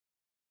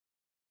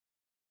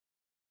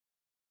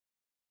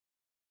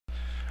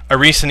A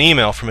recent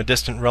email from a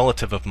distant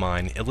relative of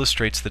mine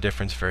illustrates the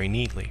difference very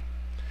neatly.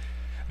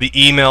 The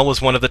email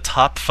was one of the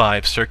top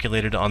 5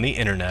 circulated on the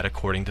internet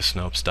according to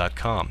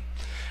Snopes.com,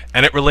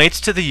 and it relates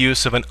to the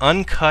use of an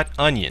uncut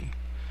onion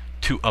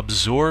to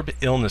absorb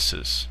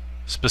illnesses,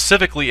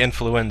 specifically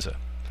influenza.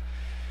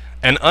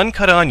 An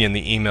uncut onion,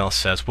 the email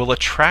says, will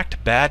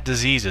attract bad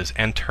diseases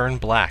and turn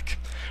black,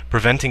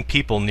 preventing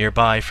people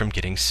nearby from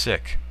getting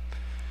sick.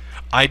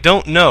 I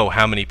don't know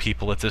how many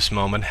people at this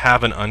moment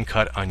have an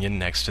uncut onion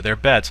next to their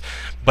beds,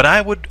 but I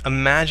would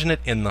imagine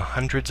it in the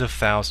hundreds of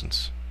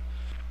thousands.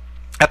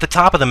 At the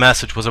top of the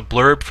message was a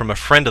blurb from a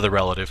friend of the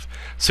relative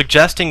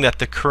suggesting that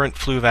the current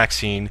flu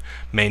vaccine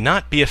may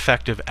not be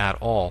effective at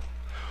all.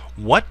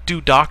 What do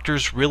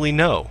doctors really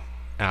know,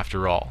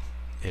 after all?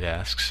 It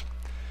asks.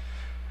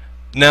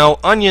 Now,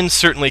 onions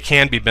certainly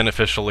can be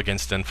beneficial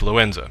against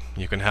influenza.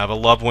 You can have a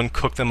loved one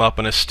cook them up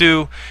in a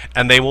stew,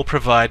 and they will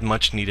provide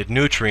much needed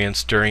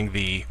nutrients during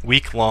the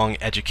week-long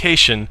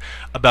education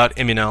about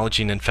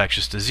immunology and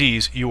infectious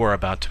disease you are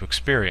about to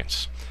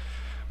experience.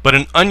 But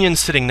an onion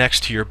sitting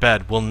next to your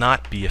bed will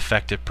not be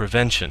effective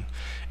prevention,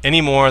 any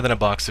more than a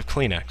box of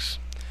Kleenex.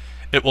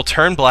 It will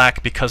turn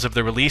black because of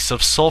the release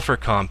of sulfur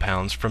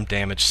compounds from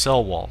damaged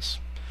cell walls.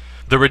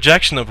 The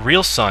rejection of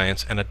real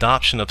science and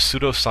adoption of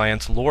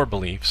pseudoscience lore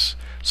beliefs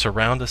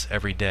surround us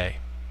every day.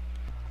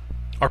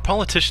 Our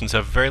politicians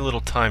have very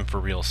little time for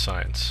real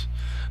science.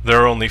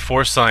 There are only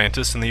 4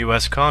 scientists in the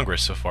U.S.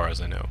 Congress, so far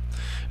as I know,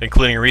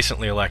 including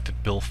recently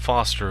elected Bill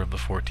Foster of the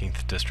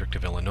 14th District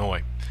of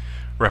Illinois.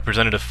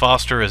 Representative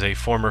Foster is a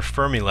former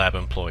Fermilab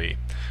employee,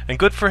 and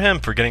good for him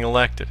for getting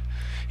elected.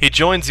 He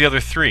joins the other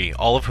 3,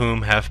 all of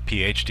whom have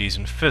PhDs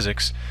in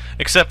physics,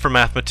 except for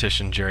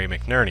mathematician Jerry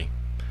McNerney.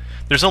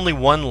 There's only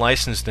one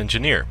licensed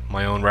engineer,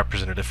 my own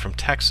representative from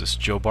Texas,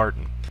 Joe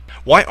Barton.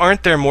 Why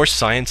aren't there more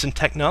science and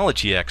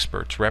technology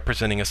experts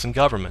representing us in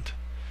government?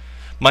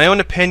 My own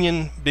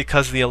opinion,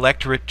 because the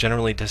electorate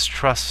generally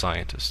distrusts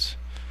scientists.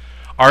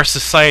 Our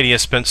society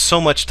has spent so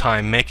much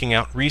time making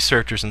out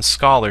researchers and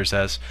scholars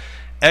as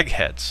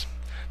eggheads,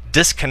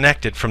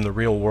 disconnected from the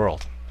real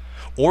world,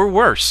 or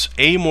worse,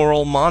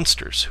 amoral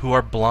monsters who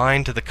are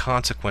blind to the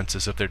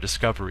consequences of their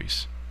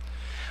discoveries.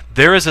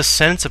 There is a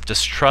sense of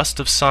distrust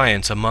of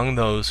science among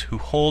those who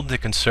hold the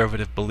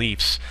conservative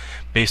beliefs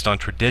based on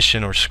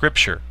tradition or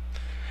scripture,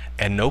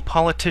 and no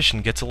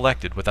politician gets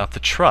elected without the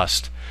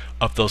trust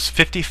of those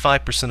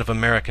 55% of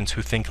Americans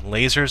who think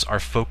lasers are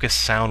focused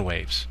sound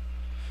waves.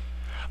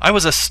 I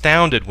was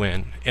astounded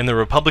when, in the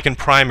Republican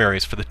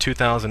primaries for the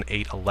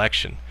 2008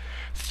 election,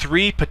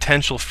 3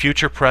 potential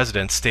future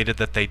presidents stated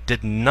that they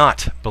did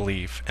not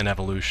believe in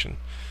evolution.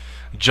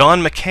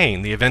 John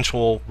McCain, the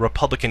eventual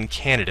Republican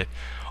candidate,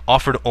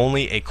 offered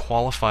only a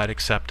qualified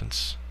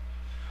acceptance.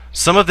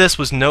 Some of this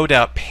was no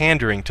doubt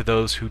pandering to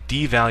those who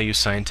devalue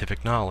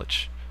scientific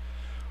knowledge.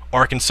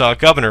 Arkansas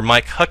Governor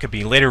Mike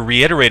Huckabee later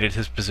reiterated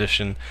his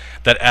position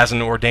that as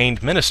an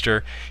ordained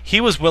minister,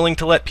 he was willing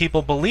to let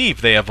people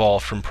believe they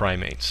evolved from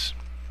primates.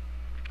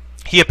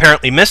 He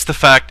apparently missed the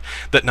fact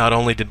that not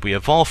only did we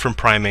evolve from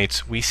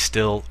primates, we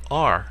still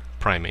are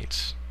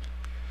primates.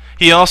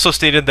 He also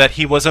stated that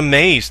he was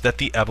amazed that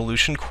the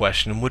evolution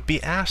question would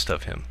be asked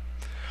of him.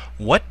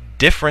 What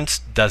difference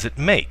does it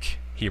make?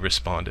 He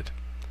responded.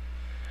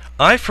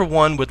 I, for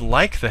one, would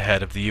like the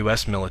head of the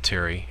U.S.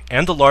 military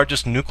and the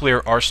largest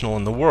nuclear arsenal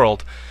in the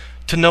world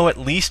to know at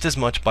least as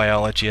much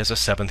biology as a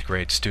 7th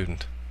grade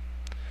student.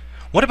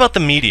 What about the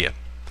media?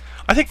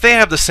 I think they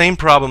have the same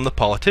problem the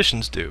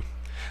politicians do.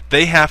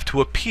 They have to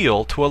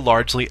appeal to a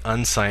largely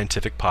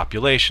unscientific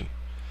population.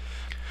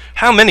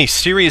 How many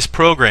serious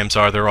programs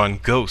are there on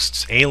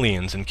ghosts,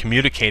 aliens, and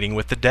communicating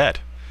with the dead?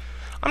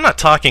 I'm not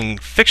talking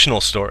fictional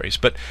stories,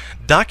 but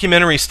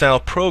documentary-style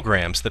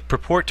programs that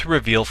purport to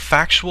reveal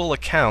factual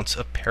accounts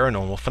of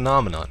paranormal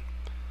phenomenon.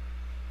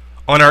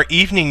 On our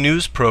evening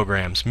news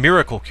programs,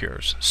 miracle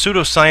cures,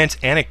 pseudoscience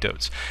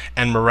anecdotes,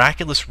 and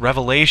miraculous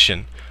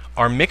revelation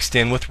are mixed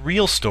in with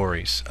real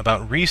stories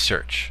about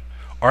research,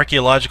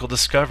 archaeological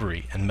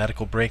discovery, and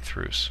medical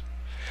breakthroughs.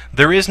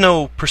 There is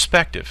no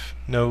perspective,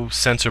 no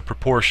sense of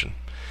proportion.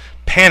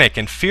 Panic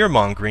and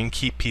fear-mongering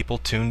keep people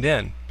tuned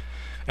in,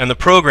 and the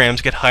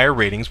programs get higher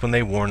ratings when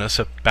they warn us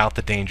about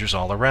the dangers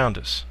all around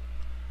us.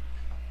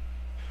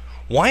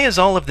 Why is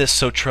all of this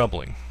so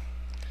troubling?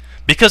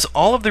 Because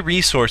all of the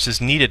resources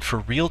needed for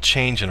real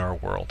change in our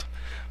world,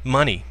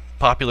 money,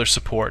 popular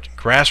support,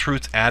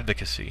 grassroots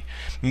advocacy,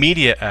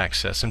 media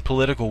access, and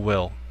political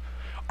will,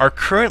 are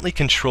currently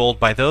controlled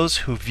by those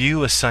who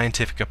view a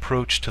scientific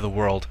approach to the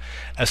world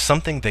as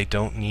something they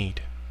don't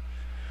need.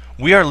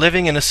 We are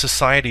living in a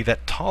society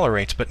that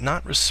tolerates but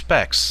not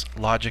respects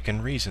logic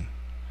and reason.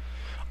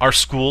 Our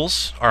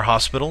schools, our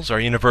hospitals, our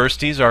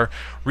universities, our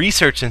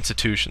research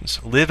institutions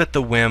live at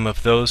the whim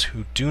of those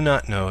who do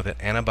not know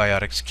that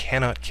antibiotics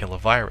cannot kill a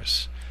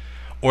virus,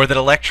 or that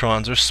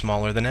electrons are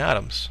smaller than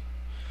atoms.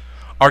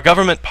 Our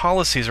government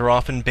policies are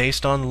often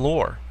based on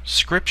lore,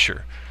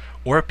 scripture,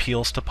 or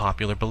appeals to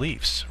popular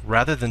beliefs,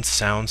 rather than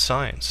sound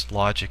science,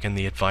 logic, and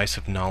the advice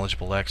of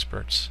knowledgeable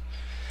experts.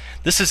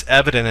 This is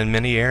evident in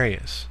many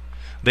areas.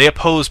 They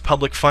oppose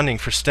public funding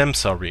for stem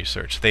cell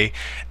research. They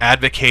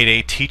advocate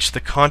a teach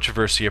the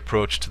controversy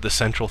approach to the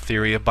central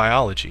theory of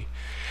biology.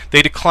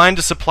 They decline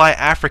to supply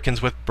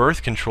Africans with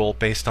birth control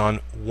based on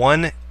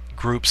one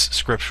group's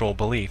scriptural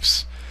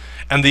beliefs.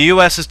 And the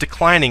U.S. is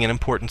declining in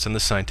importance in the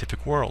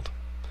scientific world.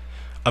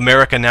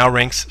 America now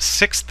ranks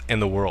 6th in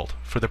the world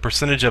for the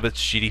percentage of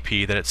its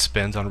GDP that it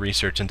spends on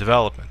research and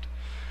development.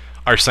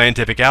 Our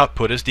scientific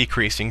output is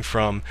decreasing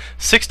from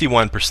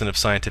 61% of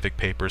scientific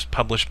papers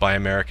published by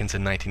Americans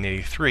in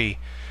 1983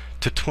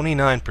 to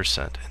 29%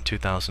 in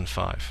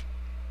 2005.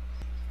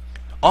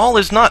 All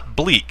is not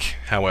bleak,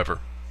 however.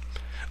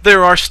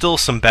 There are still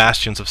some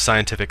bastions of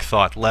scientific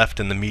thought left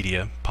in the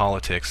media,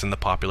 politics, and the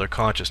popular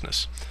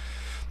consciousness.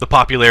 The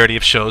popularity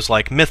of shows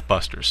like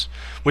Mythbusters,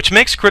 which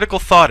makes critical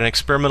thought and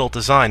experimental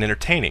design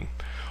entertaining,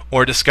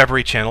 or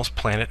Discovery Channel's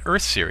Planet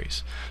Earth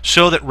series,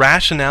 show that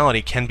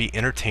rationality can be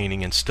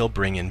entertaining and still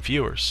bring in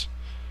viewers.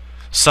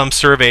 Some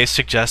surveys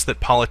suggest that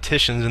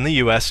politicians in the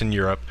US and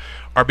Europe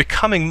are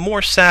becoming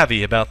more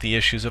savvy about the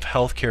issues of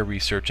healthcare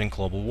research and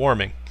global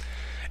warming,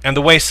 and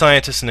the way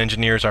scientists and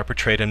engineers are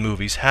portrayed in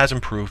movies has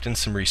improved in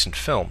some recent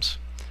films.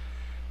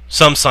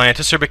 Some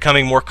scientists are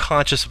becoming more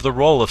conscious of the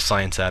role of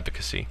science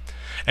advocacy,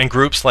 and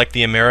groups like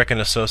the American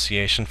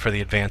Association for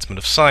the Advancement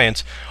of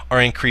Science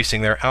are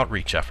increasing their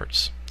outreach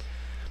efforts.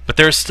 But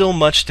there is still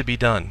much to be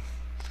done,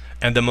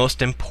 and the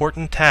most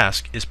important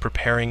task is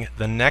preparing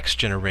the next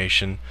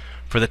generation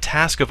for the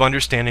task of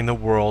understanding the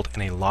world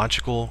in a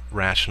logical,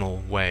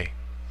 rational way.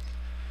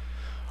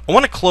 I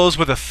want to close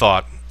with a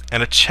thought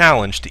and a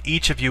challenge to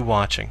each of you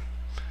watching.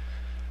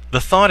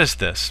 The thought is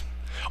this: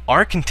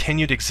 our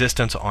continued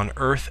existence on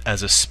Earth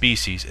as a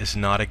species is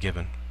not a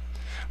given.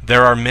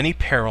 There are many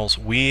perils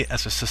we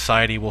as a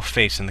society will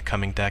face in the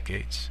coming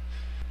decades.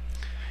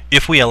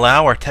 If we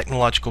allow our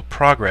technological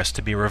progress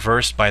to be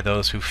reversed by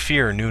those who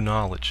fear new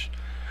knowledge,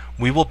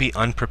 we will be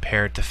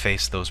unprepared to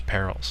face those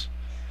perils.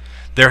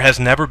 There has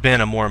never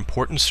been a more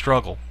important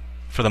struggle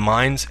for the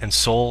minds and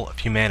soul of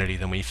humanity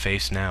than we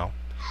face now.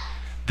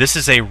 This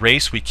is a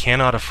race we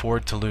cannot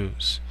afford to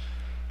lose.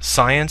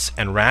 Science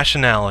and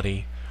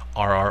rationality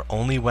are our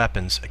only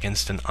weapons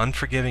against an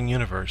unforgiving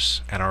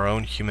universe and our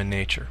own human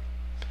nature.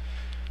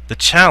 The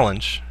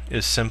challenge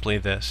is simply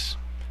this: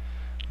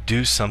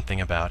 do something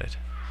about it.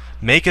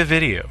 Make a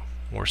video,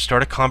 or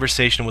start a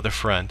conversation with a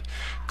friend.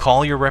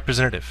 Call your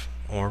representative,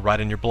 or write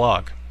in your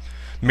blog.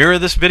 Mirror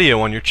this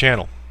video on your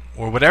channel,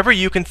 or whatever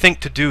you can think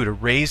to do to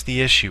raise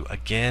the issue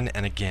again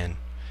and again.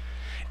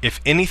 If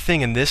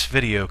anything in this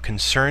video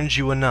concerns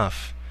you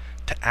enough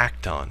to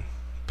act on,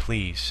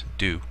 please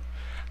do.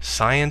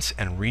 Science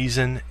and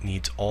reason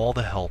needs all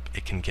the help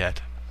it can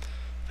get.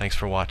 Thanks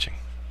for watching.